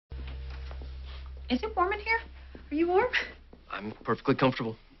Is it warm in here? Are you warm? I'm perfectly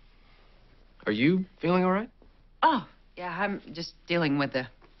comfortable. Are you feeling all right? Oh, yeah, I'm just dealing with the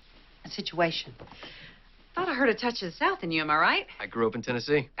situation. Thought I heard a touch of the South in you, am I right? I grew up in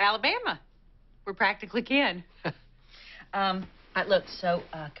Tennessee. Alabama. We're practically kin. Look, so,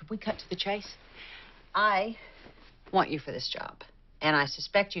 could we cut to the chase? I want you for this job. And I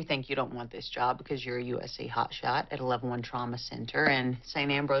suspect you think you don't want this job because you're a USC hotshot at a level 1 trauma center, and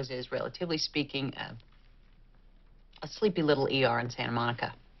St. Ambrose is, relatively speaking, a sleepy little ER in Santa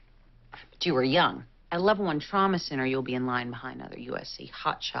Monica. But you were young. At a level 1 trauma center, you'll be in line behind other USC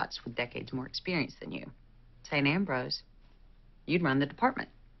hotshots with decades more experience than you. St. Ambrose, you'd run the department.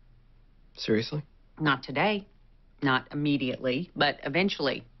 Seriously? Not today, not immediately, but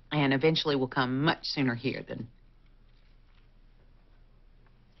eventually. And eventually will come much sooner here than...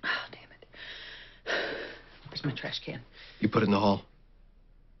 Oh, damn it. Where's my trash can? You put it in the hall.